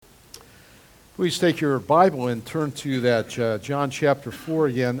Please take your Bible and turn to that John chapter 4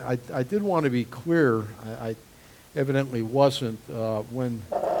 again. I did want to be clear. I evidently wasn't when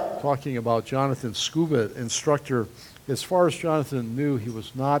talking about Jonathan's scuba instructor. As far as Jonathan knew, he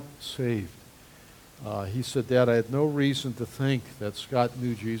was not saved. He said, "Dad, I had no reason to think that Scott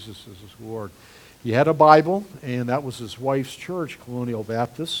knew Jesus as his Lord." He had a Bible, and that was his wife's church, Colonial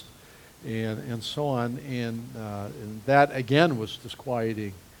Baptist, and so on. And that, again, was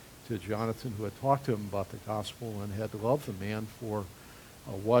disquieting to Jonathan, who had talked to him about the gospel and had loved the man for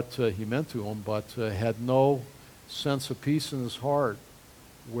what he meant to him, but had no sense of peace in his heart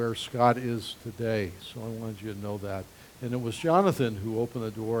where Scott is today. So I wanted you to know that. And it was Jonathan who opened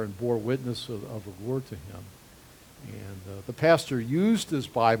the door and bore witness of the Lord to him. And the pastor used his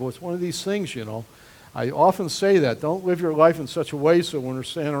Bible. It's one of these things, you know. I often say that. Don't live your life in such a way so when we're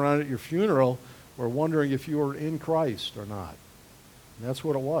standing around at your funeral, we're wondering if you are in Christ or not. And that's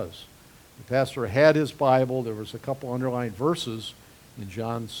what it was. The pastor had his Bible. There was a couple underlined verses in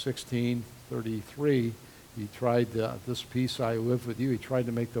John 16:33. He tried, this peace I live with you. He tried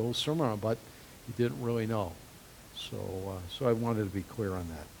to make the whole sermon on it, but he didn't really know. So I wanted to be clear on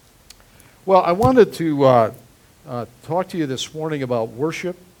that. Well, I wanted to talk to you this morning about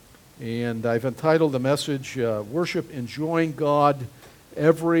worship, and I've entitled the message, Worship Enjoying God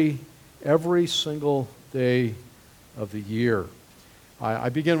Every Single Day of the Year. I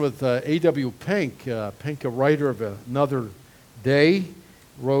begin with A.W. Pink. Pink, a writer of Another Day,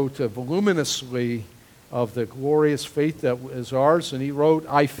 wrote voluminously of the glorious faith that is ours, and he wrote,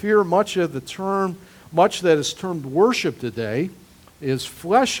 "I fear much that is termed worship today is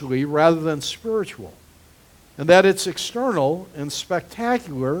fleshly rather than spiritual, and that it's external and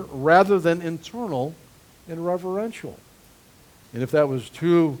spectacular rather than internal and reverential." And if that was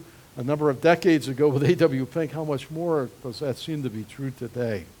true a number of decades ago with A.W. Pink, how much more does that seem to be true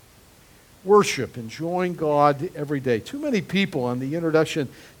today? Worship, enjoying God every day. Too many people on the introduction,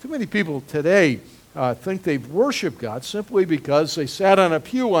 too many people today think they've worshiped God simply because they sat on a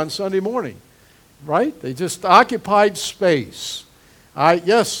pew on Sunday morning, right? They just occupied space. I've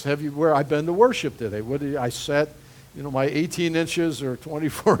been to worship today. I sat, my 18 inches or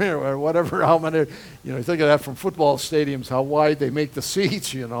 24 or whatever, how many, you think of that from football stadiums, how wide they make the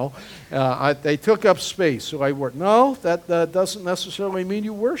seats, They took up space, so I worked. No, that doesn't necessarily mean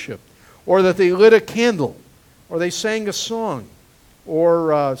you worship. Or that they lit a candle, or they sang a song,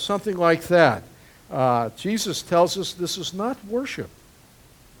 or something like that. Jesus tells us this is not worship.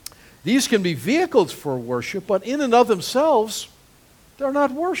 These can be vehicles for worship, but in and of themselves, they're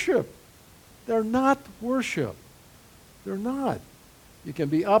not worship. They're not worship. They're not. You can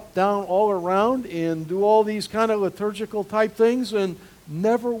be up, down, all around and do all these kind of liturgical type things and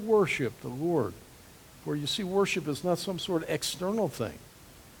never worship the Lord. For you see, worship is not some sort of external thing.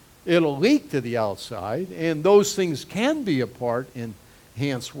 It'll leak to the outside, and those things can be a part in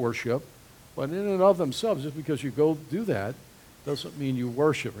enhanced worship, but in and of themselves, just because you go do that, doesn't mean you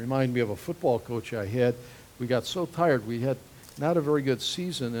worship. Remind me of a football coach I had. We got so tired. We had not a very good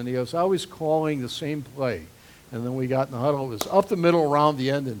season, and he was always calling the same play. And then we got in the huddle. It was up the middle, around the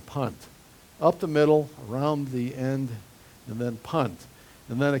end, and punt. Up the middle, around the end, and then punt.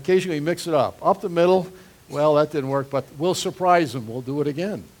 And then occasionally mix it up. Up the middle, well, that didn't work, but we'll surprise them. We'll do it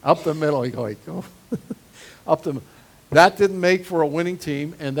again. Up the middle, you go, up the. That didn't make for a winning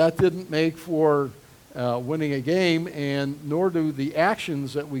team, and that didn't make for winning a game, and nor do the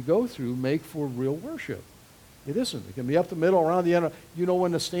actions that we go through make for real worship. It isn't. It can be up the middle, around the end. You know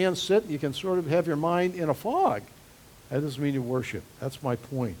when to stand, sit. You can sort of have your mind in a fog. That doesn't mean you worship. That's my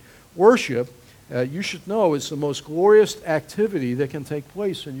point. Worship, you should know, is the most glorious activity that can take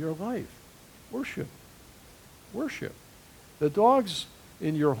place in your life. Worship. Worship. The dogs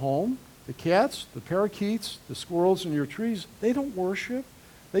in your home, the cats, the parakeets, the squirrels in your trees, they don't worship.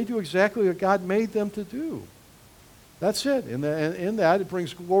 They do exactly what God made them to do. That's it. In that, it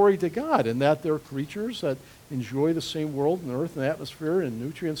brings glory to God, in that they're creatures that enjoy the same world and earth and atmosphere and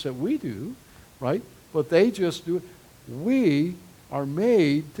nutrients that we do, right? But they just do it. We are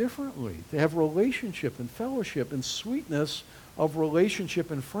made differently to have relationship and fellowship and sweetness of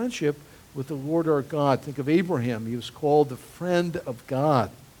relationship and friendship with the Lord our God. Think of Abraham. He was called the friend of God.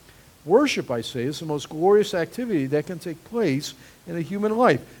 Worship, I say, is the most glorious activity that can take place in a human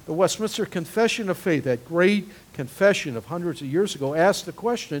life. The Westminster Confession of Faith, that great confession of hundreds of years ago, asked the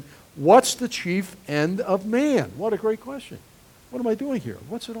question, what's the chief end of man? What a great question. What am I doing here?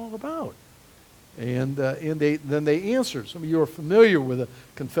 What's it all about? And then they answered. Some of you are familiar with the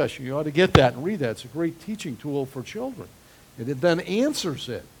confession. You ought to get that and read that. It's a great teaching tool for children. And it then answers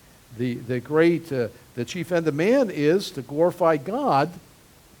it. The chief end of man is to glorify God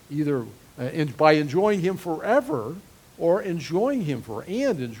either by enjoying him forever, or enjoying him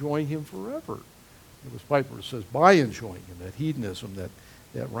enjoying him forever. It was Piper who says, by enjoying him, that hedonism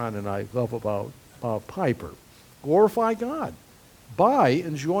that Ron and I love about Piper. Glorify God by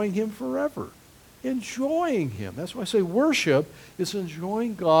enjoying him forever. Enjoying him. That's why I say worship is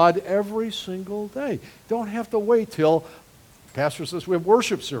enjoying God every single day. Don't have to wait till pastor says we have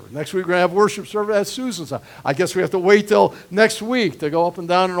worship service. Next week we're going to have worship service at Susan's house. I guess we have to wait till next week to go up and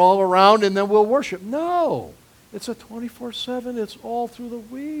down and all around and then we'll worship. No. It's a 24/7. It's all through the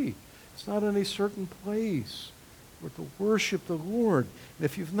week. It's not any certain place. We're to worship the Lord. And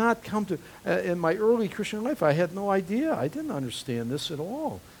if you've not come to, in my early Christian life, I had no idea. I didn't understand this at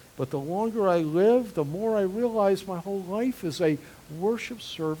all. But the longer I live, the more I realize my whole life is a worship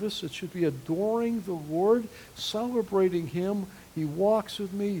service. It should be adoring the Lord, celebrating him. He walks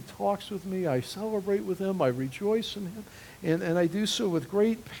with me. He talks with me. I celebrate with him. I rejoice in him. And I do so with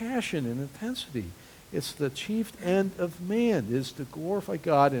great passion and intensity. It's the chief end of man, is to glorify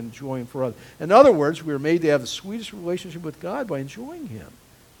God and enjoy him for others. In other words, we are made to have the sweetest relationship with God by enjoying him.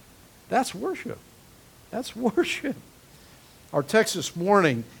 That's worship. That's worship. Our text this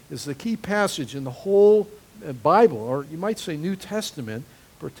morning is the key passage in the whole Bible, or you might say New Testament,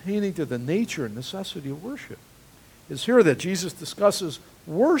 pertaining to the nature and necessity of worship. It's here that Jesus discusses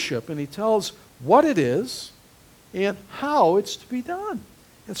worship, and he tells what it is and how it's to be done.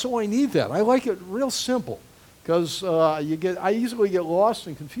 And so I need that. I like it real simple, because I easily get lost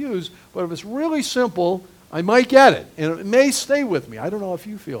and confused, but if it's really simple, I might get it, and it may stay with me. I don't know if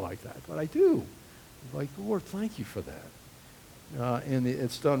you feel like that, but I do. Like, Lord, thank you for that. And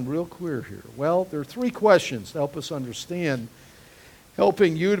it's done real clear here. Well, there are three questions to help us understand,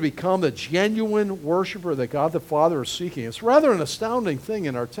 helping you to become the genuine worshiper that God the Father is seeking. It's rather an astounding thing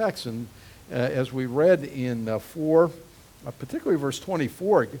in our text, and as we read in 4, particularly verse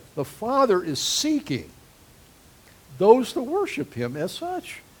 24, the Father is seeking those to worship him as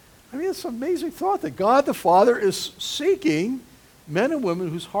such. I mean, it's an amazing thought that God the Father is seeking men and women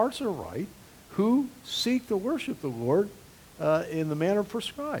whose hearts are right, who seek to worship the Lord in the manner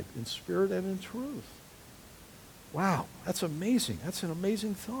prescribed, in spirit and in truth. Wow, that's amazing. That's an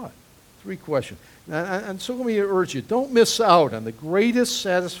amazing thought. Three questions. And so let me urge you, don't miss out on the greatest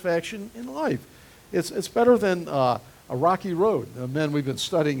satisfaction in life. It's better than a rocky road. The men, we've been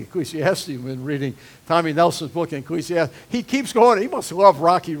studying Ecclesiastes, we've been reading Tommy Nelson's book in Ecclesiastes. He keeps going. He must love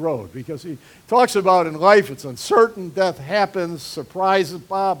Rocky Road, because he talks about in life it's uncertain, death happens, surprises,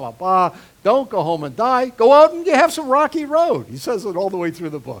 blah, blah, blah. Don't go home and die. Go out and you have some rocky road. He says it all the way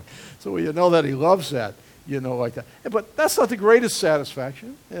through the book. So you know that he loves that, like that. But that's not the greatest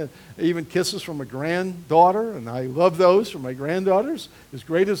satisfaction. Even kisses from a granddaughter, and I love those from my granddaughters, as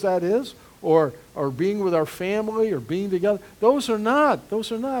great as that is. Or being with our family, or being together. Those are not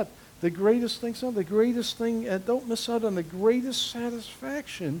the greatest things. The greatest thing, and don't miss out on the greatest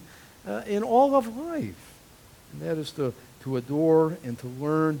satisfaction in all of life. And that is to adore and to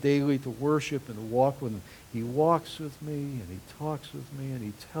learn daily to worship and to walk with him. He walks with me, and he talks with me, and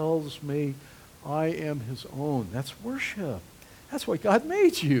he tells me I am his own. That's worship. That's why God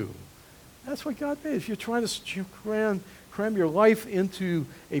made you. That's what God made. If you're trying to cram your life into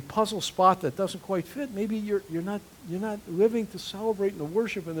a puzzle spot that doesn't quite fit, maybe you're not living to celebrate and to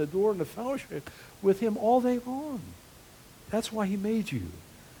worship and adore and to fellowship with him all day long. That's why he made you.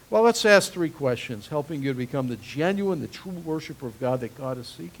 Well, let's ask three questions, helping you to become the genuine, the true worshiper of God that God is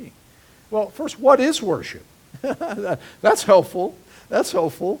seeking. Well, first, what is worship? That's helpful. That's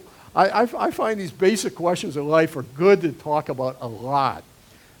helpful. I find these basic questions of life are good to talk about a lot.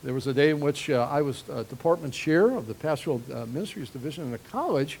 There was a day in which I was department chair of the Pastoral Ministries Division in a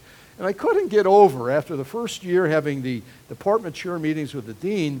college, and I couldn't get over, after the first year having the department chair meetings with the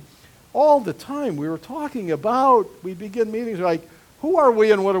dean, all the time we were talking about, we begin meetings like, who are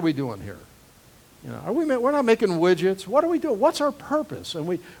we and what are we doing here? We're not making widgets. What are we doing? What's our purpose? And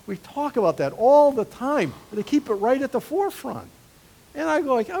we talk about that all the time. They keep it right at the forefront. And I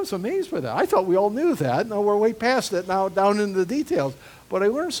was amazed by that. I thought we all knew that. Now we're way past it, now down into the details. But I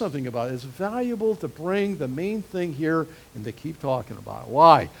learned something about it. It's valuable to bring the main thing here and to keep talking about it.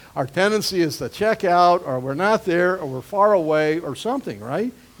 Why? Our tendency is to check out, or we're not there, or we're far away, or something,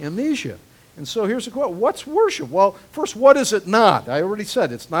 right? Amnesia. And so here's the question. What's worship? Well, first, what is it not? I already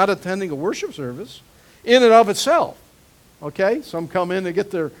said it's not attending a worship service in and of itself. Okay? Some come in and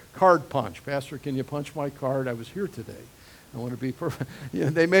get their card punched. Pastor, can you punch my card? I was here today. I want to be perfect.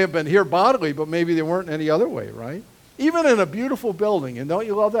 They may have been here bodily, but maybe they weren't any other way, right? Even in a beautiful building, and don't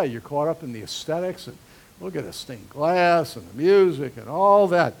you love that? You're caught up in the aesthetics, and look at the stained glass and the music and all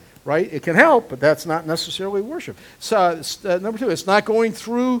that. right? It can help, but that's not necessarily worship. So, number 2, it's not going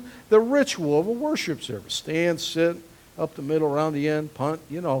through the ritual of a worship service. Stand, sit, up the middle, around the end, punt,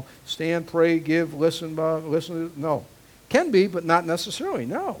 stand, pray, give, listen. No. Can be, but not necessarily,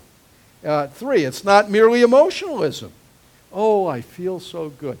 no. 3, it's not merely emotionalism. Oh, I feel so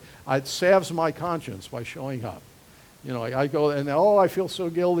good. It salves my conscience by showing up. I go and, I feel so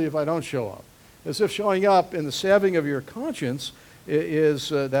guilty if I don't show up. As if showing up in the salving of your conscience is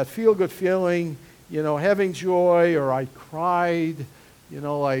that feel-good feeling, having joy, or I cried,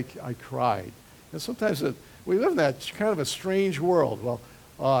 like I cried. And sometimes we live in that kind of a strange world.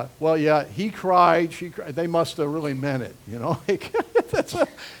 Well, yeah, he cried, she cried. They must have really meant it,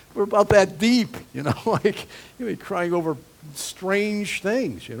 we're about that deep, crying over strange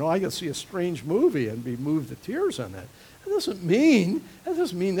things. I can see a strange movie and be moved to tears on that. That doesn't mean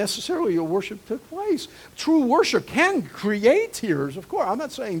necessarily your worship took place. True worship can create tears, of course. I'm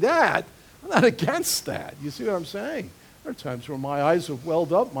not saying that. I'm not against that. You see what I'm saying? There are times where my eyes have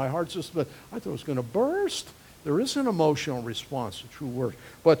welled up, my heart's just, I thought it was going to burst. There is an emotional response to true worship.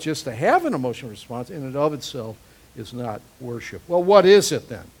 But just to have an emotional response in and of itself is not worship. Well, what is it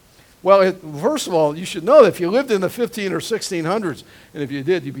then? Well, first of all, you should know that if you lived in the 15 or 1600s, and if you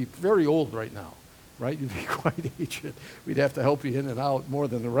did, you'd be very old right now, right? You'd be quite aged. We'd have to help you in and out more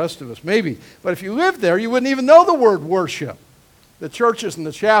than the rest of us, maybe. But if you lived there, you wouldn't even know the word worship. The churches and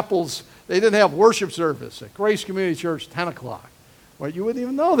the chapels, they didn't have worship service. At Grace Community Church, 10 o'clock. Well, you wouldn't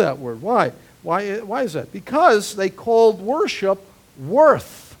even know that word. Why? Why is that? Because they called worship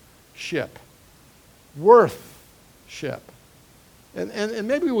worth-ship. Worth-ship. And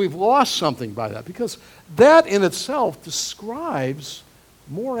maybe we've lost something by that, because that in itself describes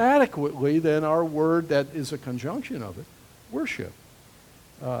more adequately than our word that is a conjunction of it, worship.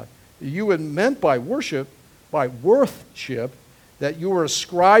 You had meant by worship, by worth-ship, that you were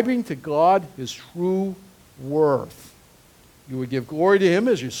ascribing to God his true worth. You would give glory to him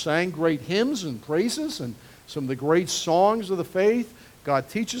as you sang great hymns and praises and some of the great songs of the faith. God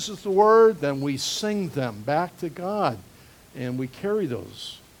teaches us the word, then we sing them back to God. And we carry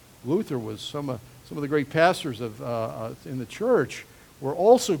those. Luther was some of the great pastors in the church were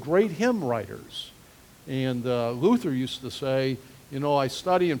also great hymn writers. And Luther used to say, I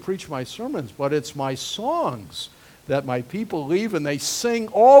study and preach my sermons, but it's my songs that my people leave and they sing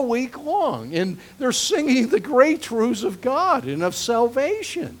all week long. And they're singing the great truths of God and of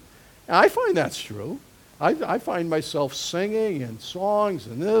salvation. And I find that's true. I find myself singing and songs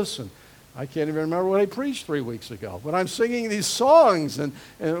and this, and I can't even remember what I preached 3 weeks ago. But I'm singing these songs and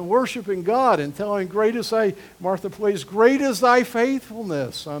worshiping God and telling, Martha plays, great is thy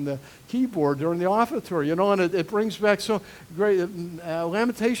faithfulness on the keyboard during the offertory. And it brings back so great,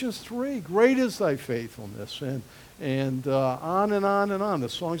 Lamentations 3, great is thy faithfulness. And on and on and on, the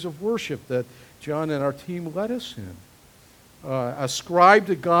songs of worship that John and our team led us in. Ascribe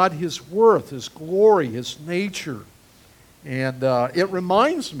to God his worth, his glory, his nature. And it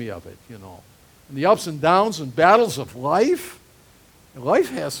reminds me of it, In the ups and downs and battles of life.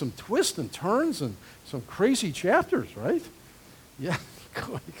 Life has some twists and turns and some crazy chapters, right? Yeah,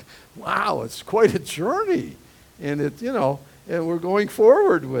 wow, it's quite a journey. And and we're going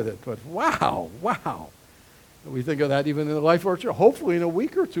forward with it. But wow. We think of that even in the life of our church. Hopefully in a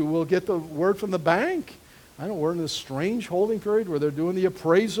week or two we'll get the word from the bank. I know we're in this strange holding period where they're doing the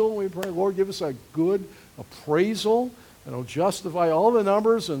appraisal. We pray, Lord, give us a good appraisal. And it'll justify all the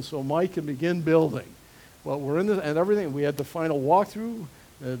numbers, and so Mike can begin building. Well, we're in this, and everything. We had the final walkthrough.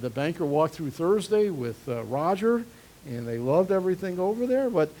 The banker walked through Thursday with Roger, and they loved everything over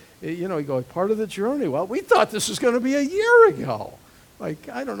there. But, you go, part of the journey. Well, we thought this was going to be a year ago. I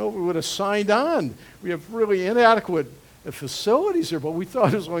don't know if we would have signed on. We have really inadequate facilities here, but we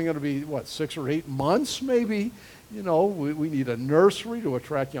thought it was only going to be, 6 or 8 months maybe. We need a nursery to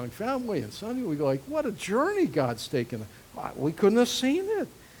attract young family. And suddenly we go what a journey God's taken. We couldn't have seen it.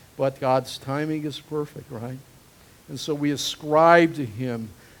 But God's timing is perfect, right? And so we ascribe to him,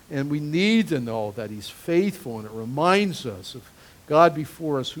 and we need to know that he's faithful, and it reminds us of God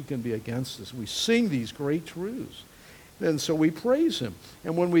before us, who can be against us. We sing these great truths. And so we praise him.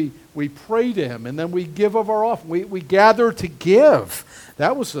 And when we pray to him, and then we give of our offering, we gather to give.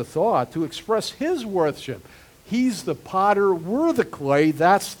 That was the thought, to express his worship. He's the potter, we're the clay,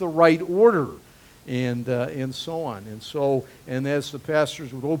 that's the right order, and so on. And as the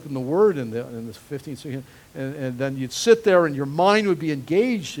pastors would open the word in the 15th century, and then you'd sit there and your mind would be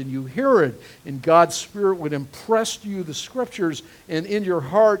engaged and you hear it, and God's Spirit would impress to you the scriptures, and in your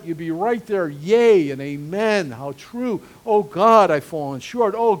heart you'd be right there, yea and amen, how true. Oh God, I've fallen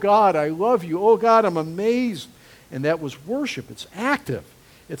short. Oh God, I love you. Oh God, I'm amazed. And that was worship. It's active.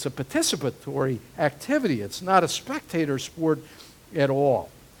 It's a participatory activity. It's not a spectator sport at all,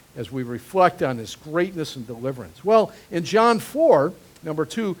 as we reflect on his greatness and deliverance. Well, in John 4, number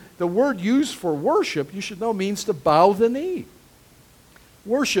 2, the word used for worship, you should know, means to bow the knee.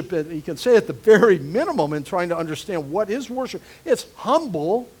 Worship, you can say at the very minimum in trying to understand what is worship, it's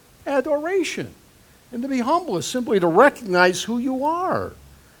humble adoration. And to be humble is simply to recognize who you are.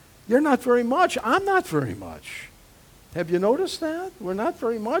 You're not very much. I'm not very much. Have you noticed that? We're not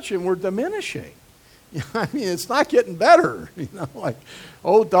very much, and we're diminishing. I mean, it's not getting better. Like,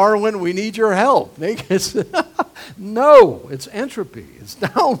 oh, Darwin, we need your help. No, it's entropy. It's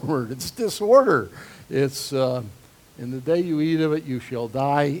downward. It's disorder. It's, in the day you eat of it, you shall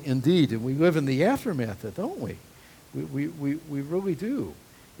die indeed. And we live in the aftermath of it, don't we? We really do.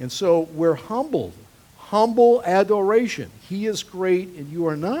 And so we're humbled. Humble adoration. He is great and you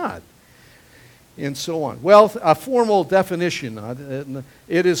are not. And so on. Well, a formal definition.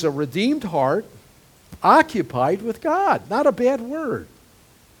 It is a redeemed heart occupied with God. Not a bad word.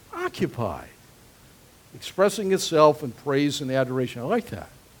 Occupied. Expressing itself in praise and adoration. I like that.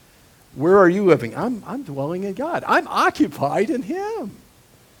 Where are you living? I'm dwelling in God. I'm occupied in Him.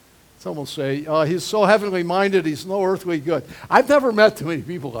 Some will say, oh, he's so heavenly minded, he's no earthly good. I've never met too many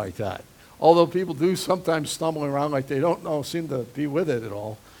people like that. Although people do sometimes stumble around like they don't seem to be with it at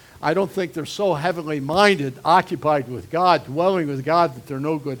all. I don't think they're so heavenly minded, occupied with God, dwelling with God, that they're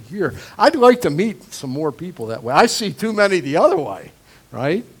no good here. I'd like to meet some more people that way. I see too many the other way,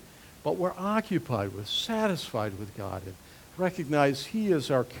 right? But we're occupied with, satisfied with God, and recognize He is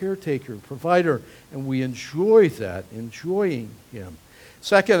our caretaker and provider, and we enjoy that, enjoying Him.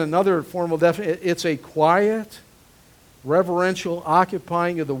 Second, another formal definition, it's a quiet, reverential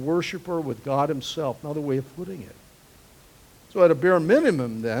occupying of the worshiper with God Himself. Another way of putting it. So at a bare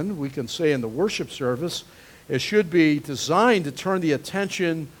minimum, then, we can say in the worship service, it should be designed to turn the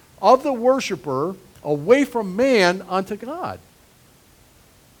attention of the worshiper away from man unto God.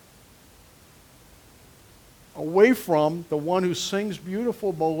 Away from the one who sings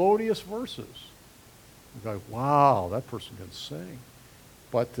beautiful, melodious verses. You go, wow, that person can sing.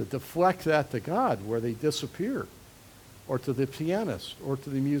 But to deflect that to God where they disappear, or to the pianist, or to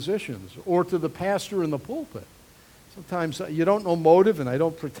the musicians, or to the pastor in the pulpit. Sometimes you don't know motive, and I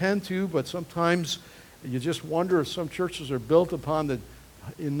don't pretend to, but sometimes you just wonder if some churches are built upon the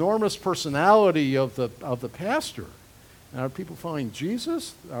enormous personality of the pastor. And are people following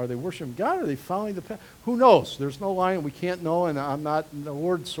Jesus? Are they worshiping God? Are they following the pastor? Who knows? There's no line. We can't know, and the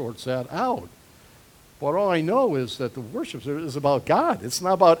Lord sorts that out. But all I know is that the worship is about God. It's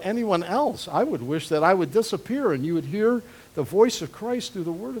not about anyone else. I would wish that I would disappear and you would hear the voice of Christ through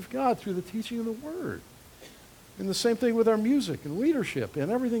the Word of God, through the teaching of the Word. And the same thing with our music and leadership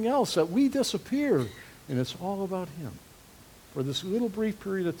and everything else, that we disappear and it's all about Him for this little brief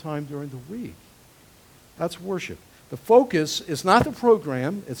period of time during the week. That's worship. The focus is not the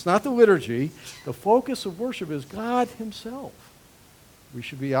program, it's not the liturgy. The focus of worship is God Himself. We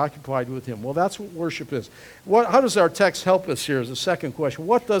should be occupied with Him. Well, that's what worship is. How does our text help us here is the second question.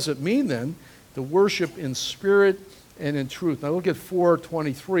 What does it mean then to worship in spirit and in truth? Now look at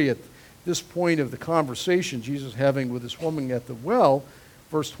 4:23 at this point of the conversation Jesus having with this woman at the well,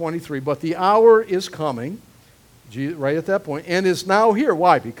 verse 23. But the hour is coming, right at that point, and is now here.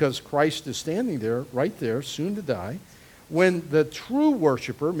 Why? Because Christ is standing there, right there, soon to die, when the true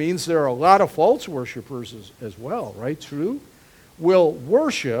worshiper, means there are a lot of false worshipers as well, right? True, will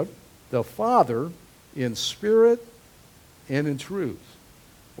worship the Father in spirit and in truth.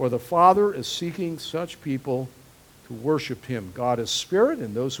 For the Father is seeking such people to worship Him. God is spirit,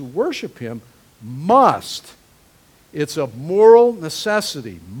 and those who worship Him must, it's a moral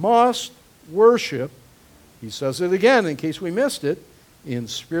necessity, must worship, he says it again in case we missed it, in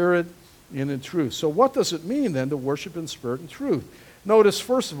spirit and in truth. So what does it mean then to worship in spirit and truth? Notice,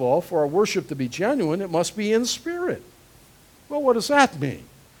 first of all, for our worship to be genuine, it must be in spirit. Well, what does that mean?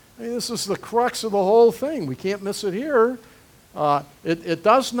 I mean, this is the crux of the whole thing. We can't miss it here. It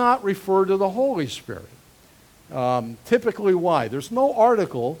does not refer to the Holy Spirit. Typically, why? There's no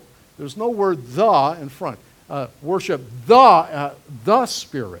article, there's no word the in front. Worship the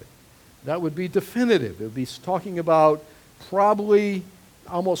Spirit. That would be definitive. It would be talking about probably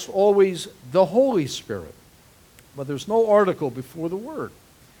almost always the Holy Spirit. But there's no article before the word.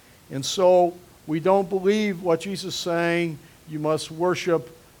 And so we don't believe what Jesus is saying, you must worship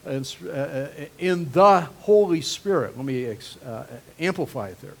in the Holy Spirit. Let me amplify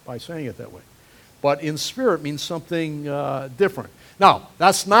it there by saying it that way. But in spirit means something different. Now,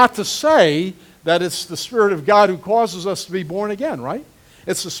 that's not to say that it's the Spirit of God who causes us to be born again, right?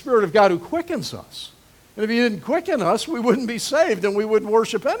 It's the Spirit of God who quickens us. And if he didn't quicken us, we wouldn't be saved and we wouldn't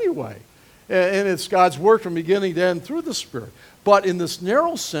worship anyway. And it's God's work from beginning to end through the Spirit. But in this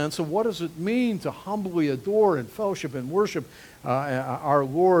narrow sense of what does it mean to humbly adore and fellowship and worship our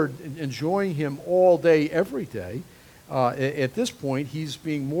Lord, enjoying him all day, every day, at this point, he's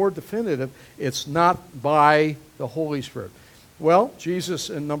being more definitive. It's not by the Holy Spirit. Well, Jesus,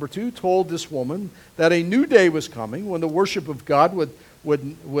 in number 2, told this woman that a new day was coming when the worship of God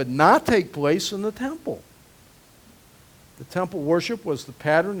would not take place in the temple. The temple worship was the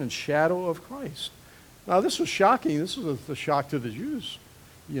pattern and shadow of Christ. Now, this was shocking. This was a shock to the Jews,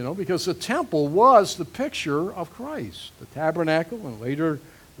 because the temple was the picture of Christ. The tabernacle and later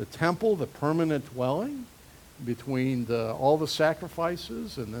the temple, the permanent dwelling between all the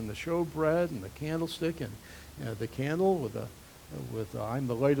sacrifices and then the showbread and the candlestick and the candle with I'm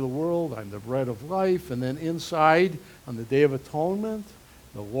the light of the world, I'm the bread of life, and then inside on the Day of Atonement,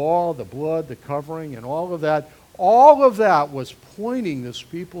 the law, the blood, the covering, and all of that was pointing this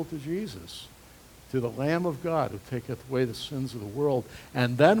people to Jesus, to the Lamb of God who taketh away the sins of the world.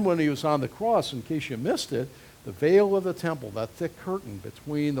 And then when he was on the cross, in case you missed it, the veil of the temple, that thick curtain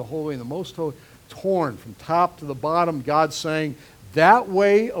between the holy and the most holy, torn from top to the bottom, God saying, that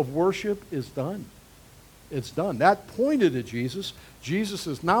way of worship is done. It's done. That pointed to Jesus. Jesus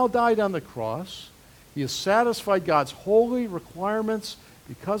has now died on the cross. He has satisfied God's holy requirements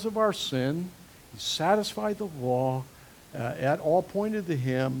because of our sin. He satisfied the law. It all pointed to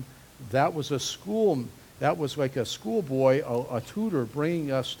him. That was like a schoolboy, a tutor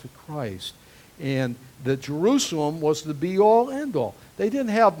bringing us to Christ. And that Jerusalem was the be-all, end-all. They didn't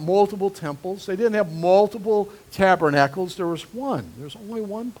have multiple temples. They didn't have multiple tabernacles. There was one. There's only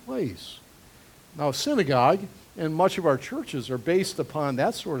one place. Now, a synagogue, and much of our churches are based upon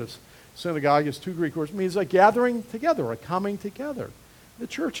that sort of synagogue. Is 2 Greek words. It means a gathering together, a coming together. The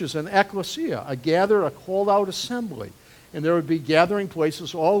church is an ecclesia, a called-out assembly. And there would be gathering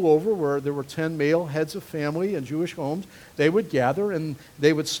places all over where there were 10 male heads of family in Jewish homes. They would gather and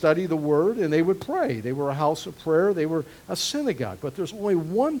they would study the Word and they would pray. They were a house of prayer. They were a synagogue. But there's only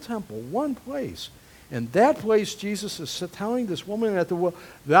one temple, one place. And that place, Jesus is telling this woman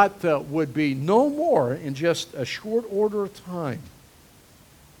that would be no more in just a short order of time.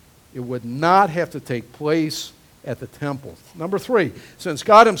 It would not have to take place at the temple. Number 3, since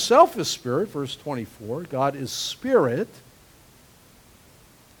God himself is Spirit, verse 24, God is Spirit.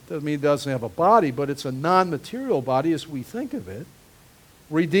 Doesn't mean he doesn't have a body, but it's a non-material body as we think of it.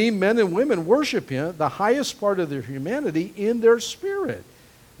 Redeemed men and women worship him, the highest part of their humanity, in their spirit.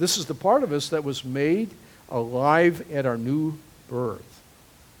 This is the part of us that was made alive at our new birth.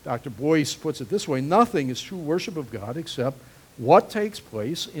 Dr. Boyce puts it this way: nothing is true worship of God except what takes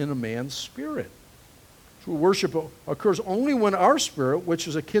place in a man's spirit. True worship occurs only when our spirit, which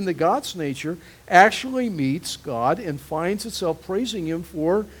is akin to God's nature, actually meets God and finds itself praising him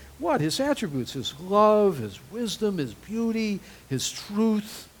for what? His attributes, his love, his wisdom, his beauty, his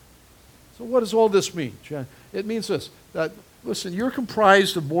truth. So what does all this mean, John? It means this, that, listen, you're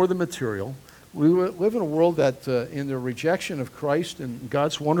comprised of more than material. We live in a world that, in the rejection of Christ and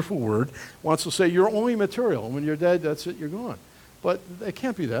God's wonderful word, wants to say you're only material. And when you're dead, that's it, you're gone. But it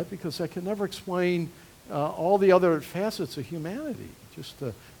can't be that, because that can never explain all the other facets of humanity. Just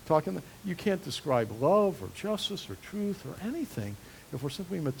talking, you can't describe love or justice or truth or anything if we're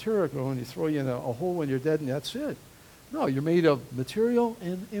simply material and you throw you in a hole when you're dead and that's it. No, you're made of material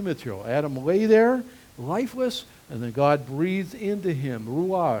and immaterial. Adam lay there, lifeless, and then God breathed into him,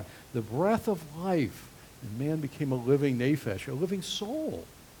 ruah, the breath of life, and man became a living nephesh, a living soul.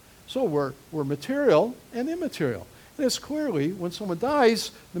 So we're material and immaterial. And it's clearly, when someone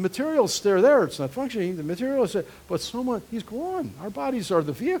dies, the material's still there. It's not functioning. The material is there. But he's gone. Our bodies are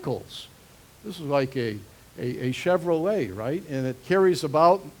the vehicles. This is like a Chevrolet, right? And it carries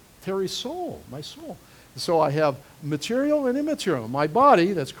about Terry's soul, my soul. So I have material and immaterial. My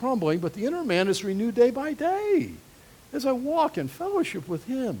body, that's crumbling, but the inner man is renewed day by day as I walk in fellowship with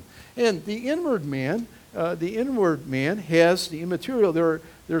him. And the inward man has the immaterial.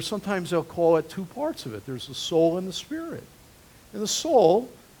 There's sometimes they'll call it 2 parts of it. There's the soul and the spirit. And the soul,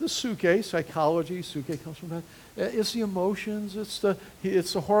 the suke, psychology, suke comes from that, it's the emotions, it's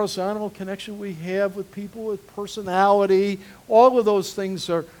the horizontal connection we have with people, with personality. All of those things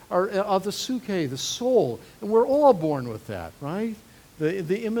are of the suke, the soul. And we're all born with that, right?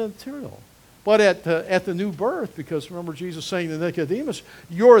 The immaterial. But at the new birth, because remember Jesus saying to Nicodemus,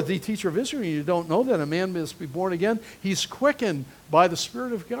 you're the teacher of Israel, and you don't know that a man must be born again. He's quickened by the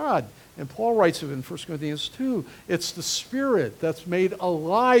Spirit of God. And Paul writes of it in 1 Corinthians 2. It's the Spirit that's made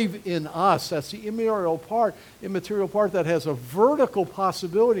alive in us. That's the immaterial part that has a vertical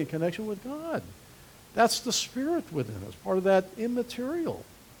possibility in connection with God. That's the Spirit within us, part of that immaterial.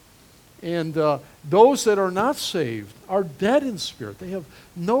 And those that are not saved are dead in spirit. They have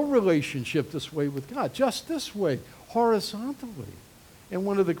no relationship this way with God, just this way, horizontally. And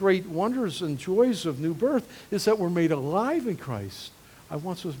one of the great wonders and joys of new birth is that we're made alive in Christ. I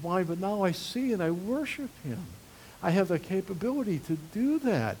once was blind, but now I see and I worship him. I have the capability to do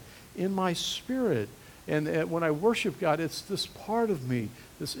that in my spirit. And when I worship God, it's this part of me,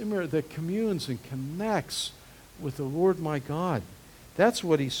 this image that communes and connects with the Lord my God. That's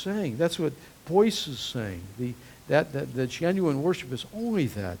what he's saying. That's what Boyce is saying. The genuine worship is only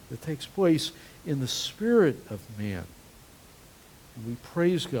that takes place in the spirit of man. And we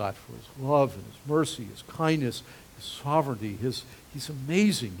praise God for his love and his mercy, his kindness, his sovereignty. He's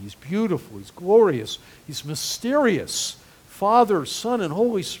amazing. He's beautiful. He's glorious. He's mysterious. Father, Son, and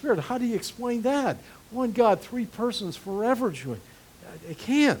Holy Spirit. How do you explain that? One God, three persons, forever joined. I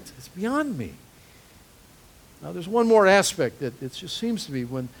can't. It's beyond me. Now, there's one more aspect that it just seems to me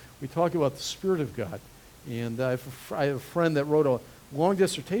when we talk about the Spirit of God. And I have a friend that wrote a long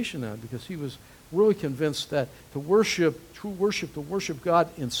dissertation on it because he was really convinced that to worship God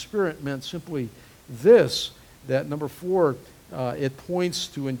in spirit meant simply this, that number 4, it points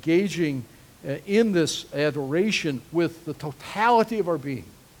to engaging in this adoration with the totality of our being.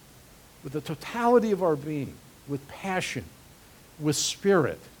 With the totality of our being, with passion, with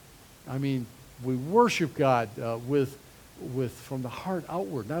spirit. I mean, we worship God with from the heart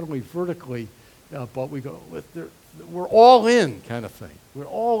outward, not only vertically, but we go we're all in kind of thing. We're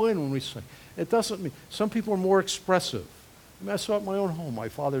all in when we sing. It doesn't mean some people are more expressive. I mean, I saw it in my own home. My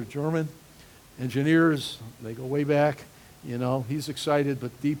father's German, engineers. They go way back. You know, he's excited,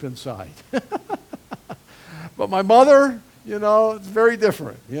 but deep inside. But my mother, you know, it's very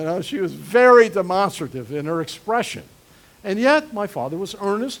different. You know, she was very demonstrative in her expression. And yet, my father was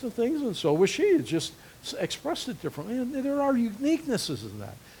earnest in things, and so was she. It just expressed it differently. And there are uniquenesses in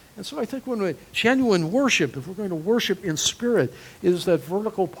that. And so I think when we genuine worship, if we're going to worship in spirit, is that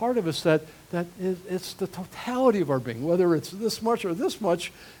vertical part of us it's the totality of our being. Whether it's this much or this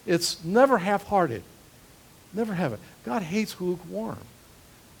much, it's never half-hearted. Never have it. God hates lukewarm.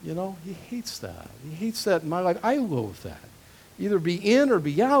 You know, he hates that. He hates that in my life. I loathe that. Either be in or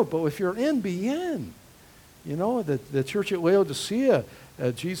be out, but if you're in, be in. You know, the church at Laodicea,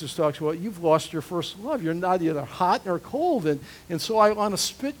 Jesus talks about, you've lost your first love. You're not either hot nor cold, and so I want to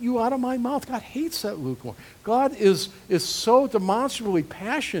spit you out of my mouth. God hates that lukewarm. God is so demonstrably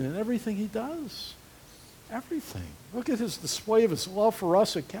passionate in everything he does. Everything. Look at his display of his love for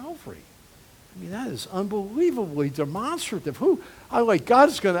us at Calvary. I mean, that is unbelievably demonstrative.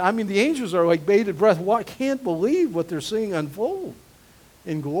 The angels are like bated breath. Can't believe what they're seeing unfold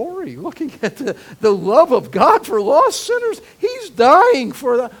in glory. Looking at the love of God for lost sinners. He's dying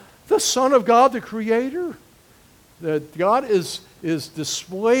for the Son of God, the Creator. That God is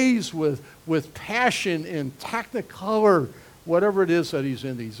displays with passion and technicolor, whatever it is that he's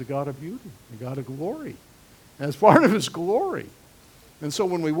into. He's a God of beauty, a God of glory. And it's part of his glory. And so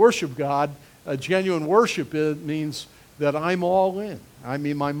when we worship God, a genuine worship, it means that I'm all in. I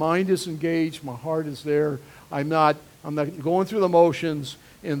mean, my mind is engaged, my heart is there. I'm not going through the motions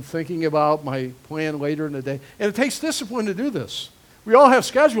and thinking about my plan later in the day. And it takes discipline to do this. We all have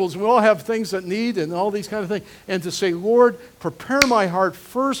schedules, and we all have things that need and all these kind of things. And to say, Lord, prepare my heart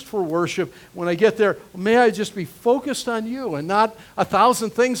first for worship. When I get there, may I just be focused on you and not 1,000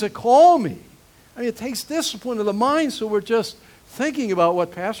 things that call me. I mean, it takes discipline of the mind, so we're just thinking about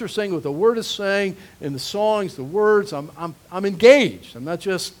what Pastor's saying, what the Word is saying, in the songs, the words. I'm engaged. I'm not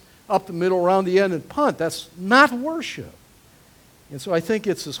just up the middle, around the end, and punt. That's not worship. And so I think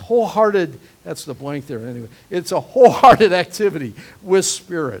it's this wholehearted, that's the blank there anyway, it's a wholehearted activity with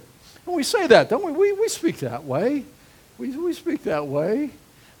Spirit. And we say that, don't we? We speak that way. We speak that way.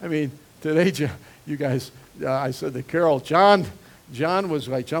 I mean, today, you guys, I said to Carol, John was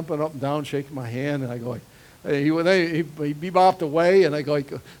like jumping up and down, shaking my hand, and I go like, he bebopped away, and I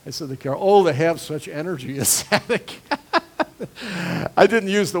said to Carol, oh, to have such energy is ecstatic. I didn't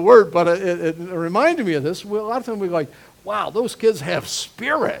use the word, but it reminded me of this. A lot of times we're like, wow, those kids have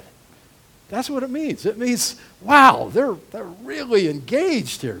spirit. That's what it means. It means, wow, they're really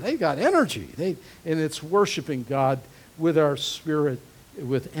engaged here. They got energy. And it's worshiping God with our spirit,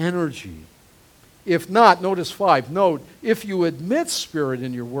 with energy. If not, notice 5, note, if you admit spirit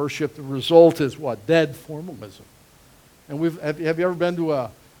in your worship, the result is what? Dead formalism. And have you ever been to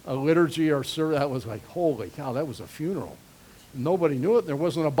a liturgy or service that was like, holy cow, that was a funeral. Nobody knew it. There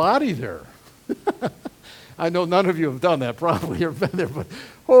wasn't a body there. I know none of you have done that probably or been there, but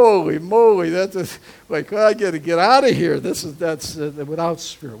holy moly, that's just like, I got to get out of here. That's without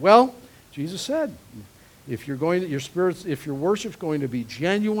spirit. Well, Jesus said, if your worship's going to be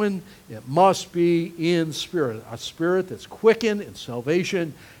genuine, it must be in spirit. A spirit that's quickened in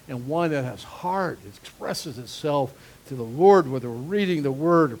salvation and one that has heart. It expresses itself to the Lord, whether we're reading the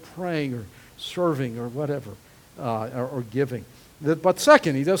Word or praying or serving or whatever, or giving. But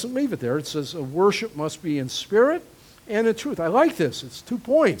second, he doesn't leave it there. It says worship must be in spirit and in truth. I like this. It's 2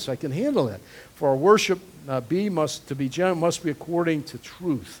 points. I can handle that. For our worship must be according to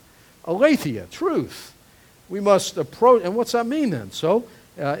truth. Aletheia, truth. We must approach, and what's that mean then? So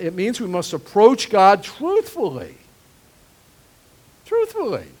it means we must approach God truthfully.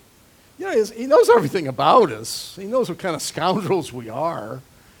 Truthfully. You know, he knows everything about us. He knows what kind of scoundrels we are.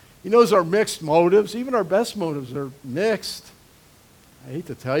 He knows our mixed motives. Even our best motives are mixed. I hate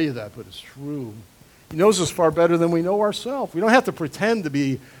to tell you that, but it's true. He knows us far better than we know ourselves. We don't have to pretend to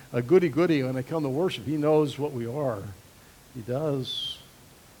be a goody-goody when I come to worship. He knows what we are. He does.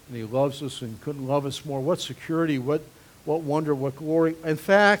 And he loves us and couldn't love us more. What security, what wonder, what glory. In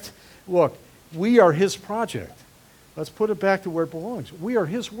fact, look, we are his project. Let's put it back to where it belongs. We are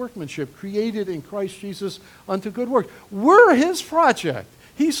his workmanship, created in Christ Jesus unto good work. We're his project.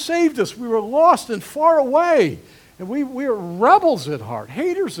 He saved us. We were lost and far away. And we are rebels at heart,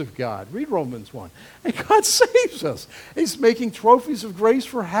 haters of God. Read Romans 1. And God saves us. He's making trophies of grace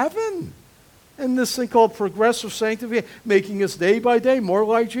for heaven. And this thing called progressive sanctification, making us day by day more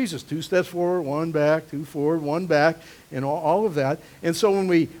like Jesus. 2 steps forward, 1 back, 2 forward, 1 back, and all of that. And so when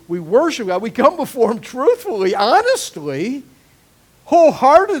we worship God, we come before him truthfully, honestly,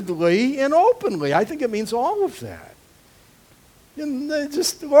 wholeheartedly, and openly. I think it means all of that.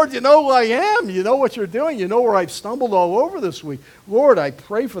 Just, Lord, you know who I am. You know what you're doing. You know where I've stumbled all over this week. Lord, I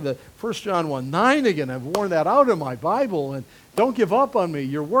pray for the 1 John 1:9 again. I've worn that out in my Bible. And don't give up on me.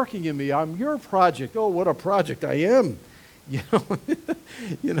 You're working in me. I'm your project. Oh, what a project I am. You know,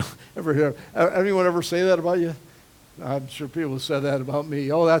 anyone ever say that about you? I'm sure people have said that about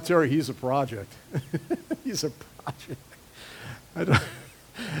me. Oh, that's Terry. He's a project. He's a project.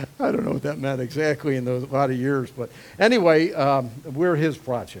 I don't know what that meant exactly in those lot of years, but anyway, we're his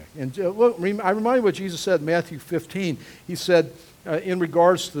project. And look, I remind you what Jesus said in Matthew 15. He said, in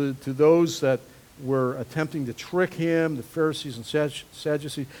regards to those that were attempting to trick him, the Pharisees and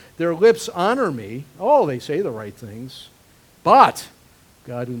Sadducees, their lips honor me. Oh, they say the right things. But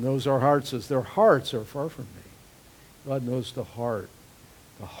God, who knows our hearts, says their hearts are far from me. God knows the heart,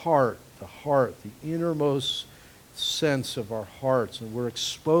 the innermost sense of our hearts, and we're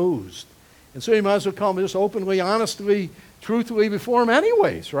exposed. And so you might as well come just openly, honestly, truthfully before him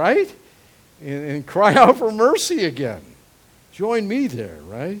anyways, right? And cry out for mercy again. Join me there,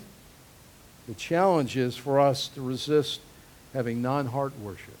 right? The challenge is for us to resist having non-heart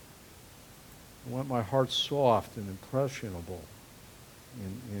worship. I want my heart soft and impressionable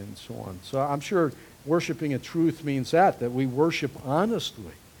and so on. So I'm sure worshiping in truth means that we worship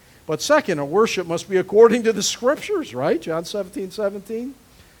honestly. But second, our worship must be according to the Scriptures, right? John 17:17.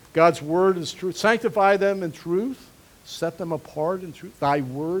 God's word is truth. Sanctify them in truth. Set them apart in truth. Thy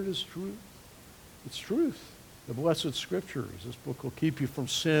word is truth. It's truth. The blessed Scriptures. This book will keep you from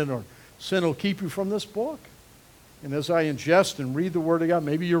sin, or sin will keep you from this book. And as I ingest and read the Word of God,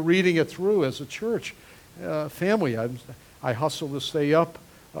 maybe you're reading it through as a church family. I hustle to stay up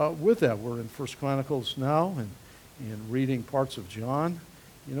with that. We're in 1 Chronicles now and reading parts of John.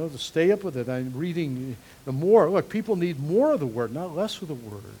 You know, to stay up with it. I'm reading the more. Look, people need more of the Word, not less of the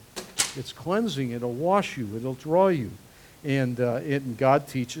Word. It's cleansing. It'll wash you. It'll draw you. And God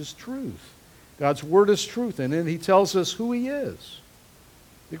teaches truth. God's Word is truth. And then he tells us who he is.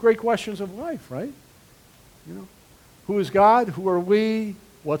 The great questions of life, right? You know, who is God? Who are we?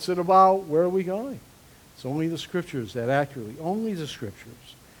 What's it about? Where are we going? It's only the Scriptures that accurately, only the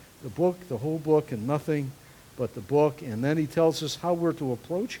Scriptures. The book, the whole book, and nothing but the book. And then he tells us how we're to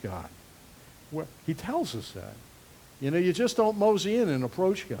approach God. He tells us that. You know, you just don't mosey in and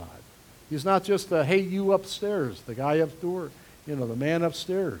approach God. He's not just the, hey, you upstairs, the guy up door, you know, the man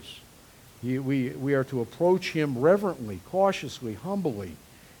upstairs. We are to approach him reverently, cautiously, humbly,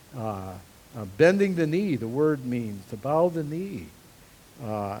 bending the knee. The word means to bow the knee.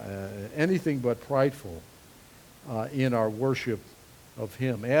 Anything but prideful in our worship of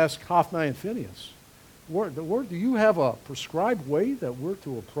him. Ask Hophni and Phinehas. Do you have a prescribed way that we're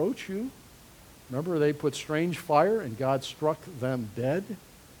to approach you? Remember, they put strange fire and God struck them dead?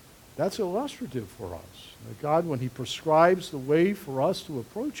 That's illustrative for us. God, when he prescribes the way for us to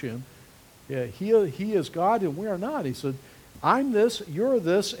approach him, he is God and we are not. He said, I'm this, you're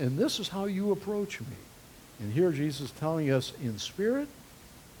this, and this is how you approach me. And here Jesus is telling us in spirit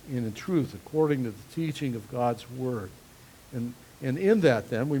and in truth, according to the teaching of God's Word. And And in that,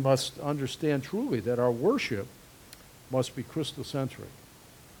 then, we must understand truly that our worship must be Christocentric.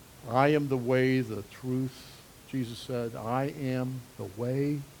 I am the way, the truth. Jesus said, I am the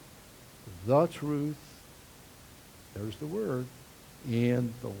way, the truth, there's the word,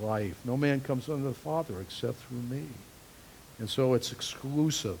 and the life. No man comes unto the Father except through me. And so it's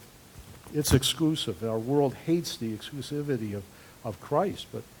exclusive. It's exclusive. Our world hates the exclusivity of Christ,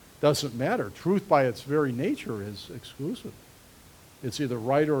 but doesn't matter. Truth by its very nature is exclusive. It's either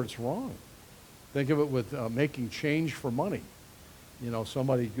right or it's wrong. Think of it with making change for money. You know,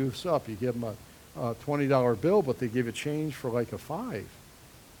 somebody goofs up. You give them a $20 bill, but they give you change for like a $5.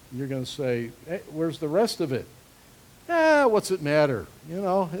 You're going to say, hey, where's the rest of it? What's it matter? You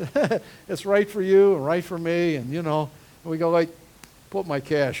know, it's right for you and right for me. And, you know, and we go like, put my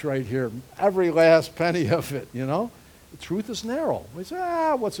cash right here. Every last penny of it, you know. The truth is narrow. We say,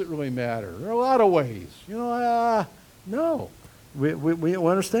 what's it really matter? There are a lot of ways. You know, no. We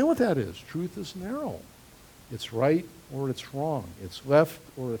understand what that is. Truth is narrow. It's right or it's wrong. It's left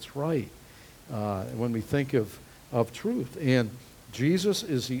or it's right. When we think of truth. And Jesus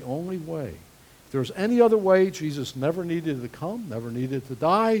is the only way. If there's any other way, Jesus never needed to come, never needed to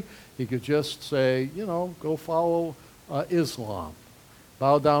die. He could just say, you know, go follow Islam.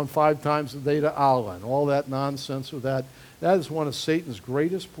 Bow down 5 times a day to Allah and all that nonsense with that. That is one of Satan's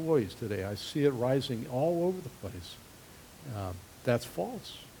greatest ploys today. I see it rising all over the place. That's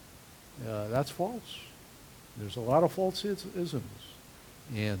false. That's false. There's a lot of false isms.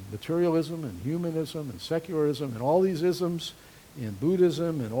 And materialism and humanism and secularism and all these isms and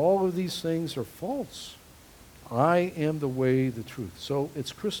Buddhism and all of these things are false. I am the way, the truth. So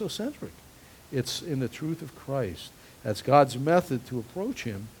it's Christocentric. It's in the truth of Christ. That's God's method to approach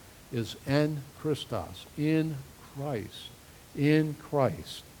him is en Christos, in Christ, in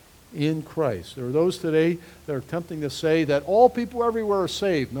Christ, in Christ. There are those today that are attempting to say that all people everywhere are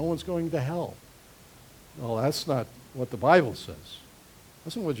saved. No one's going to hell. Well, that's not what the Bible says.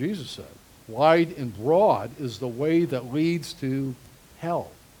 That's not what Jesus said. Wide and broad is the way that leads to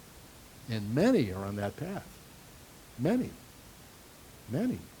hell. And many are on that path. Many.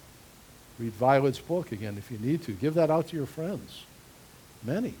 Many. Read Violet's book again if you need to. Give that out to your friends.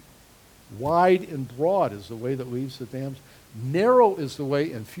 Many. Wide and broad is the way that leads to damnation. Narrow is the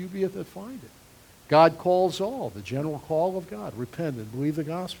way, and few be it that find it. God calls all, the general call of God. Repent and believe the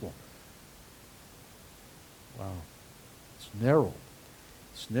gospel. Wow. It's narrow.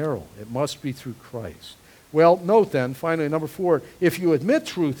 It's narrow. It must be through Christ. Well, note then, finally, number 4, if you admit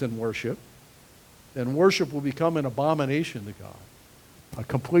truth in worship, then worship will become an abomination to God. A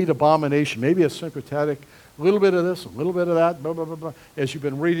complete abomination. Maybe a syncretic, a little bit of this, a little bit of that, blah, blah, blah, blah. As you've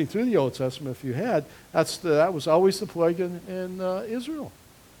been reading through the Old Testament, if you had, that was always the plague in Israel.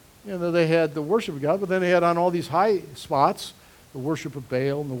 You know, they had the worship of God, but then they had on all these high spots the worship of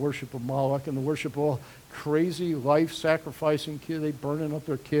Baal and the worship of Moloch and the worship of all crazy life-sacrificing kids. They burning up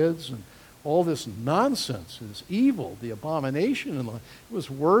their kids and all this nonsense, this evil, the abomination in life. It was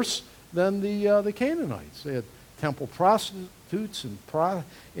worse than the Canaanites. They had temple prostitutes and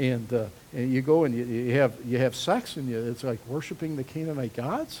you go and you have sex and it's like worshiping the Canaanite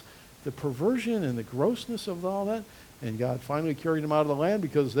gods. The perversion and the grossness of all that. And God finally carried them out of the land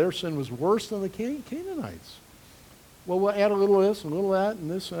because their sin was worse than the Canaanites. Well, we'll add a little of this and a little of that and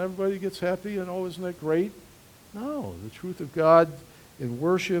this, and everybody gets happy, and oh, isn't that great? No, the truth of God in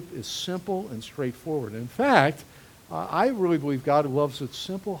worship is simple and straightforward. In fact, I really believe God loves its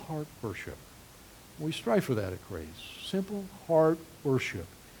simple heart worship. We strive for that at Grace. Simple heart worship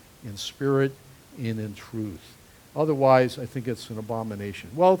in spirit and in truth. Otherwise, I think it's an abomination.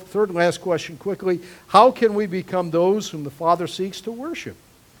 Well, third and last question quickly. How can we become those whom the Father seeks to worship?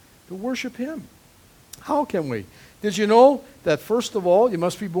 To worship him. How can we? Did you know that, first of all, you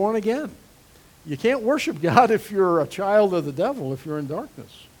must be born again? You can't worship God if you're a child of the devil, if you're in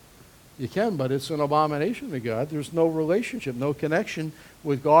darkness. You can, but it's an abomination to God. There's no relationship, no connection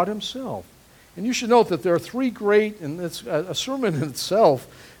with God himself. And you should note that there are 3 great, and it's a sermon in itself.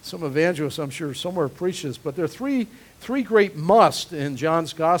 Some evangelists, I'm sure, somewhere preach this, but there are three great musts in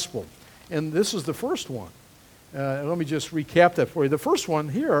John's gospel. And this is the first one. Let me just recap that for you. The first one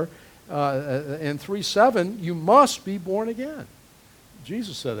here, in 3:7, you must be born again.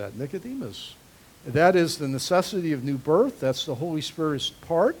 Jesus said that, Nicodemus. That is the necessity of new birth. That's the Holy Spirit's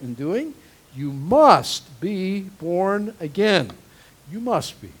part in doing. You must be born again. You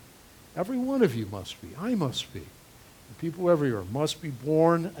must be. Every one of you must be. I must be. The people everywhere must be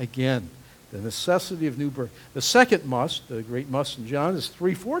born again. The necessity of new birth. The second must, the great must in John, is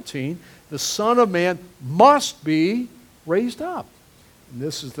 3:14. The Son of Man must be raised up. And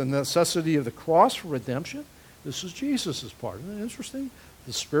this is the necessity of the cross for redemption. This is Jesus' part. Isn't that interesting?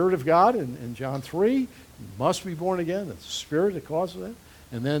 The Spirit of God in John 3 must be born again. It's the Spirit that causes that.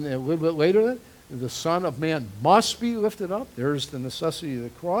 And then a little bit later, the Son of Man must be lifted up. There's the necessity of the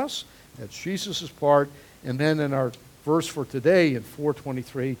cross. That's Jesus' part. And then in our verse for today in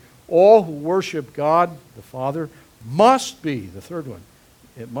 4:23, all who worship God, the Father, must be, the third one,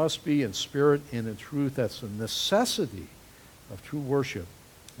 it must be in spirit and in truth. That's the necessity of true worship.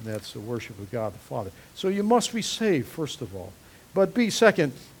 And that's the worship of God the Father. So you must be saved, first of all. But B,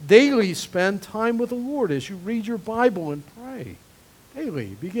 second, daily spend time with the Lord as you read your Bible and pray.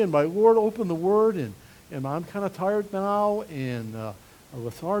 Daily. Begin by, Lord, open the Word, and I'm kind of tired now and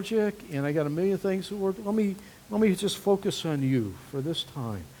lethargic, and I got a million things. Lord, let me just focus on you for this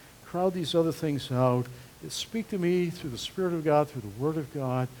time. Crowd these other things out. Speak to me through the Spirit of God, through the Word of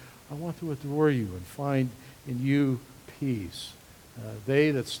God. I want to adore you and find in you peace.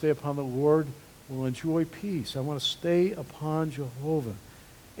 They that stay upon the Lord will enjoy peace. I want to stay upon Jehovah.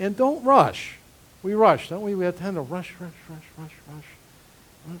 And don't rush. We rush, don't we? We have tend to rush.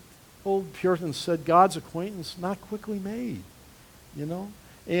 Old Puritans said, God's acquaintance not quickly made, you know?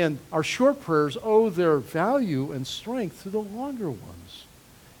 And our short prayers owe their value and strength to the longer ones.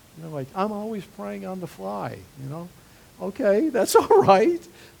 You know, like, I'm always praying on the fly, you know? Okay, that's all right.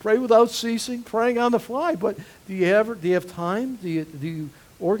 Pray without ceasing, praying on the fly. But do you have time? Do you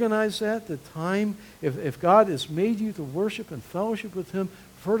organize that? The time, if God has made you to worship and fellowship with Him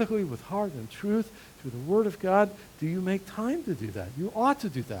vertically with heart and truth through the Word of God, do you make time to do that? You ought to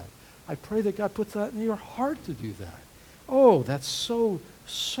do that. I pray that God puts that in your heart to do that. Oh, that's so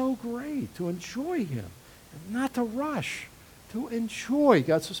great, to enjoy Him and not to rush. To enjoy.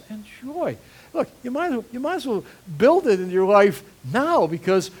 God says, enjoy. Look, you might as well build it in your life now,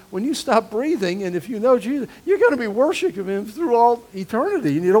 because when you stop breathing, and if you know Jesus, you're going to be worshiping Him through all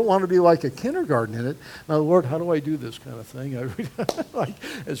eternity, and you don't want to be like a kindergarten in it. Now, Lord, how do I do this kind of thing? Like,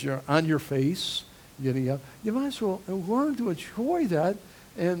 as you're on your face, getting up, you might as well learn to enjoy that.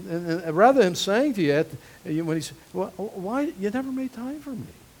 And rather than Him saying to you, when He says, well, why you never made time for me?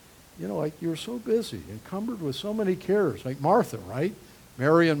 You know, like, you're so busy, encumbered with so many cares, like Martha, right?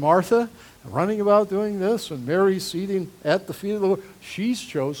 Mary and Martha running about doing this, and Mary seating at the feet of the Lord. She's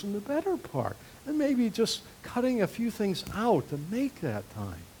chosen the better part. And maybe just cutting a few things out to make that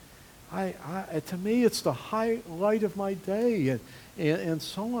time. To me, it's the highlight of my day, and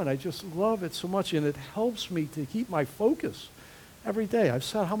so on. I just love it so much, and it helps me to keep my focus every day. I've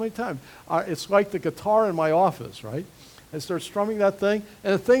said how many times? It's like the guitar in my office, right? I start strumming that thing,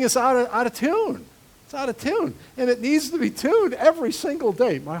 and the thing is out of tune. It's out of tune. And it needs to be tuned every single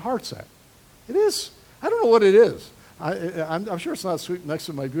day. My heart's at. It is. I don't know what it is. I'm sure it's not sweet next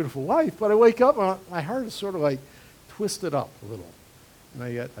to my beautiful wife, but I wake up, and my heart is sort of like twisted up a little. And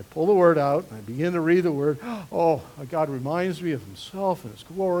I pull the Word out, and I begin to read the Word. Oh, God reminds me of Himself and His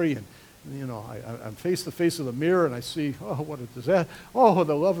glory, and you know, I'm face to face with the mirror, and I see, oh, what a disaster. Oh,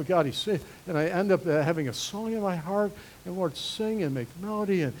 the love of God He saved. And I end up having a song in my heart, and Lord, sing and make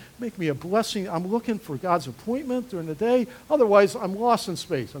melody and make me a blessing. I'm looking for God's appointment during the day. Otherwise, I'm lost in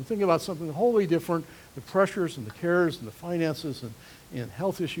space. I'm thinking about something wholly different, the pressures and the cares and the finances and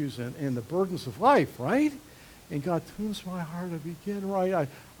health issues and the burdens of life, right? And God tunes my heart. I begin right.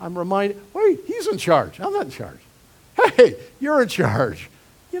 I'm reminded, wait, He's in charge. I'm not in charge. Hey, you're in charge.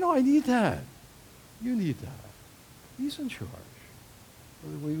 You know, I need that. You need that. He's in charge.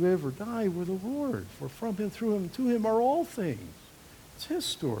 Whether we live or die, we're the Lord. For from Him, through Him, to Him are all things. It's His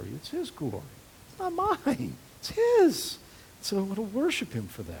story. It's His glory. It's not mine. It's His. So I want to worship Him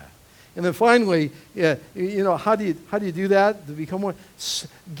for that. And then finally, you know, how do you do that? To become one,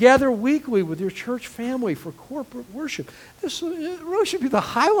 gather weekly with your church family for corporate worship. This really should be the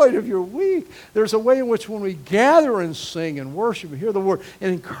highlight of your week. There's a way in which when we gather and sing and worship and hear the Word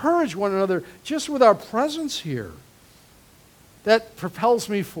and encourage one another just with our presence here, that propels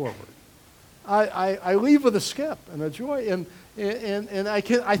me forward. I leave with a skip and a joy, and I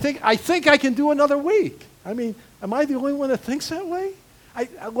think I can do another week. I mean, am I the only one that thinks that way?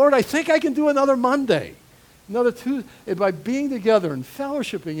 Lord, I think I can do another Monday, another Tuesday, by being together and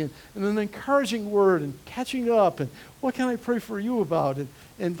fellowshipping and an encouraging word and catching up and what can I pray for you about?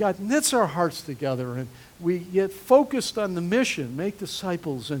 And God knits our hearts together and we get focused on the mission, make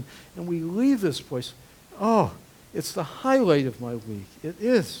disciples, and we leave this place. Oh, it's the highlight of my week. It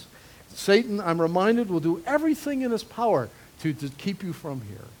is. Satan, I'm reminded, will do everything in his power to keep you from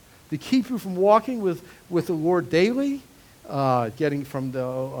here, to keep you from walking with the Lord daily, getting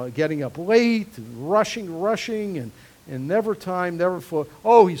up late, rushing, and never time, never full.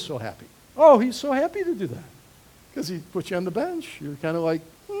 Oh, he's so happy. Oh, he's so happy to do that because he put you on the bench. You're kind of like,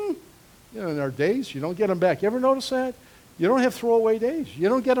 You know, in our days, you don't get them back. You ever notice that? You don't have throwaway days. You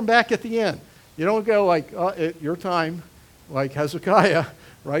don't get them back at the end. You don't go like, your time, like Hezekiah,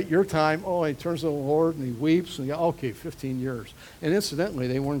 right? Your time. Oh, he turns to the Lord and he weeps and okay, 15 years. And incidentally,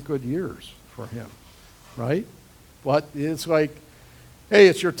 they weren't good years for him, right? But it's like, hey,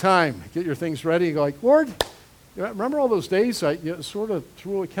 it's your time. Get your things ready. You go like, Lord, remember all those days I sort of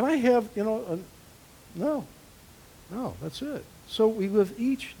threw away? Can I have, no, that's it. So we live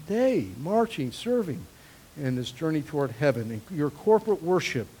each day marching, serving in this journey toward heaven. And your corporate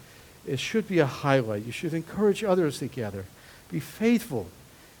worship, it should be a highlight. You should encourage others together. Be faithful.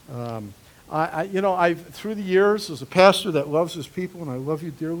 I've through the years, as a pastor that loves his people, and I love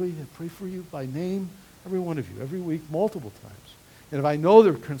you dearly, I pray for you by name, every one of you, every week, multiple times. And if I know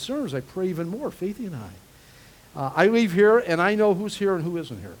their concerns, I pray even more, Faithy and I. I leave here, and I know who's here and who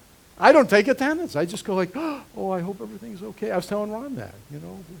isn't here. I don't take attendance. I just go like, oh, I hope everything's okay. I was telling Ron that,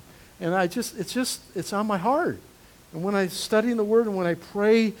 And it's on my heart. And when I study in the Word and when I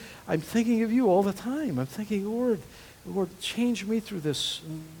pray, I'm thinking of you all the time. I'm thinking, Lord, change me through this.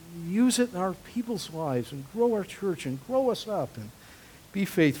 And use it in our people's lives and grow our church and grow us up. And be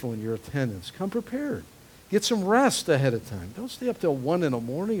faithful in your attendance. Come prepared. Get some rest ahead of time. Don't stay up till 1 in the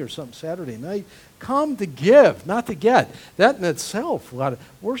morning or something Saturday night. Come to give, not to get. That in itself, a lot of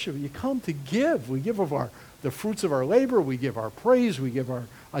worship. You come to give. We give of the fruits of our labor. We give our praise. We give our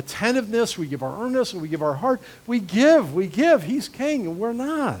attentiveness. We give our earnestness. We give our heart. We give. He's king and we're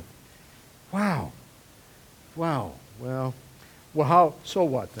not. Wow. Well, how? So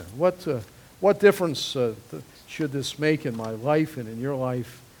what then? What difference should this make in my life and in your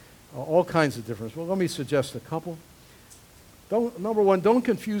life? All kinds of difference. Well, let me suggest a couple. Number one, don't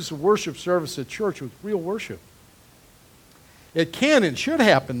confuse the worship service at church with real worship. It can and should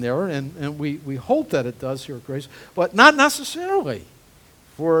happen there, and we hope that it does here at Grace, but not necessarily.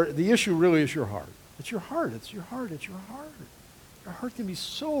 For the issue really is your heart. It's your heart. It's your heart. It's your heart. Your heart can be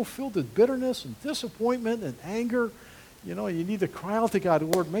so filled with bitterness and disappointment and anger. You need to cry out to God,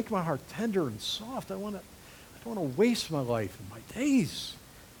 Lord, make my heart tender and soft. I don't want to waste my life and my days.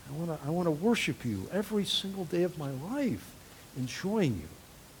 I want to worship you every single day of my life, enjoying you.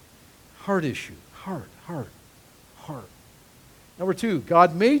 Heart issue. Heart. Number two,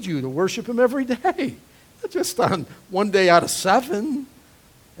 God made you to worship him every day. Not just on one day out of 7.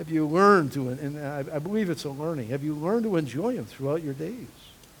 Have you learned to, and I believe it's a learning, have you learned to enjoy him throughout your days?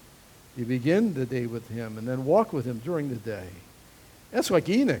 You begin the day with him and then walk with him during the day. That's like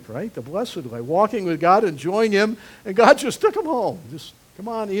Enoch, right? The blessed life, walking with God, enjoying him, and God just took him home. Just, come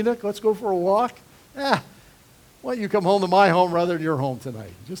on, Enoch, let's go for a walk. Why don't you come home to my home rather than your home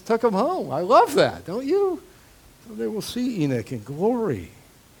tonight? Just took him home. I love that, don't you? Someday we'll see Enoch in glory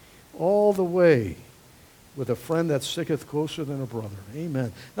all the way with a friend that sticketh closer than a brother.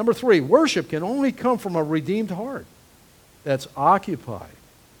 Amen. Number 3, worship can only come from a redeemed heart that's occupied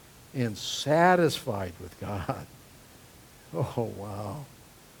and satisfied with God. Oh, wow.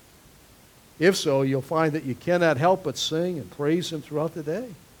 If so, you'll find that you cannot help but sing and praise him throughout the day.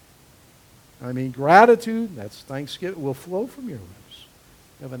 I mean, gratitude, that's thanksgiving, will flow from your lips.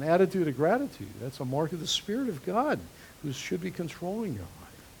 You have an attitude of gratitude. That's a mark of the Spirit of God who should be controlling your life.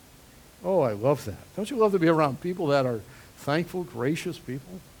 Oh, I love that. Don't you love to be around people that are thankful, gracious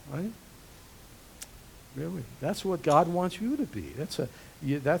people, right? Really. That's what God wants you to be.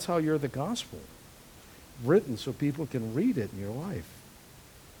 That's how you're the gospel, written so people can read it in your life.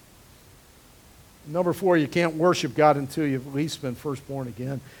 Number 4, you can't worship God until you've at least been first born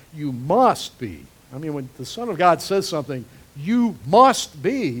again. You must be. I mean, when the Son of God says something, you must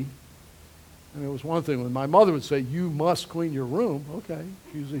be. And it was one thing when my mother would say, you must clean your room. Okay,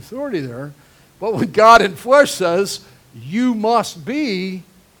 she was the authority there. But when God in flesh says, you must be,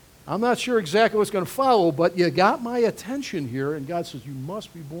 I'm not sure exactly what's going to follow, but you got my attention here, and God says, you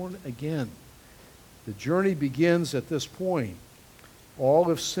must be born again. The journey begins at this point. All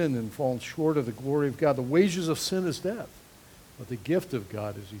have sinned and fallen short of the glory of God. The wages of sin is death, but the gift of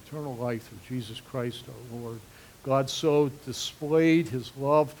God is eternal life through Jesus Christ our Lord. God so displayed his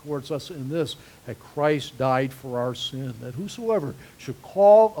love towards us in this, that Christ died for our sin, that whosoever should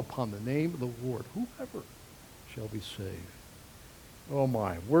call upon the name of the Lord, whoever shall be saved. Oh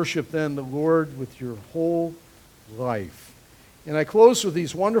my, worship then the Lord with your whole life. And I close with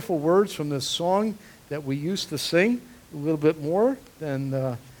these wonderful words from this song that we used to sing a little bit more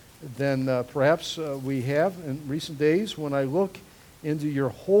than perhaps we have in recent days. When I look into your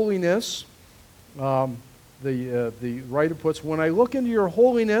holiness, the writer puts, when I look into your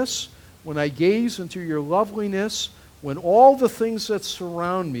holiness, when I gaze into your loveliness, when all the things that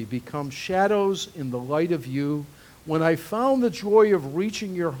surround me become shadows in the light of you, when I found the joy of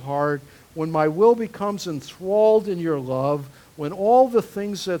reaching your heart, when my will becomes enthralled in your love, when all the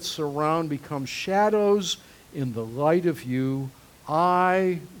things that surround become shadows in the light of you,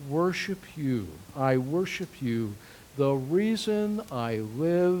 I worship you. I worship you. The reason I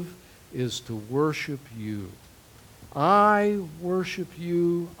live is to worship you. I worship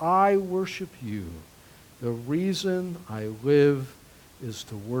you. I worship you. The reason I live is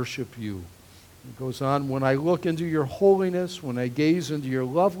to worship you. It goes on, when I look into your holiness, when I gaze into your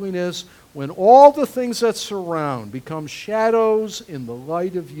loveliness, when all the things that surround become shadows in the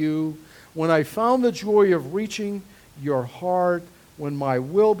light of you, when I found the joy of reaching your heart, when my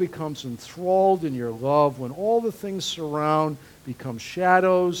will becomes enthralled in your love, when all the things surround become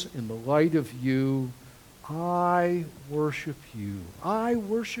shadows in the light of you, I worship you. I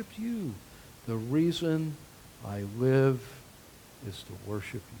worship you. The reason I live is to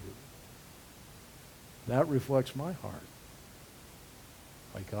worship you. That reflects my heart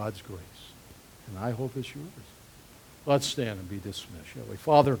by God's grace. And I hope it's yours. Let's stand and be dismissed, shall we?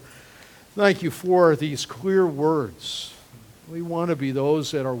 Father, thank you for these clear words. We want to be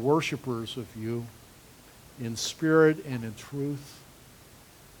those that are worshipers of you in spirit and in truth.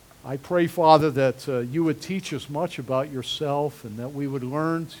 I pray, Father, that you would teach us much about yourself and that we would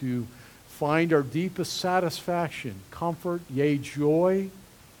learn to find our deepest satisfaction, comfort, yea, joy,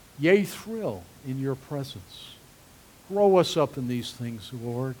 yea, thrill in your presence. Grow us up in these things,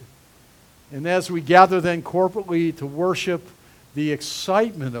 Lord. And as we gather then corporately to worship, the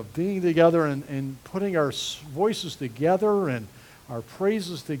excitement of being together and putting our voices together and our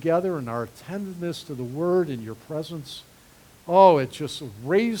praises together and our attentiveness to the Word in your presence, oh, it just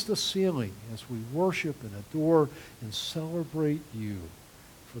raised the ceiling as we worship and adore and celebrate you.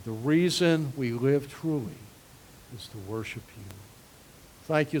 For the reason we live truly is to worship you.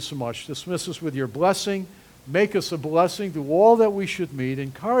 Thank you so much. Dismiss us with your blessing. Make us a blessing to all that we should meet.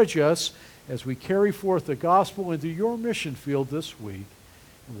 Encourage us as we carry forth the gospel into your mission field this week.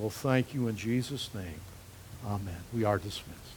 And we'll thank you in Jesus' name. Amen. We are dismissed.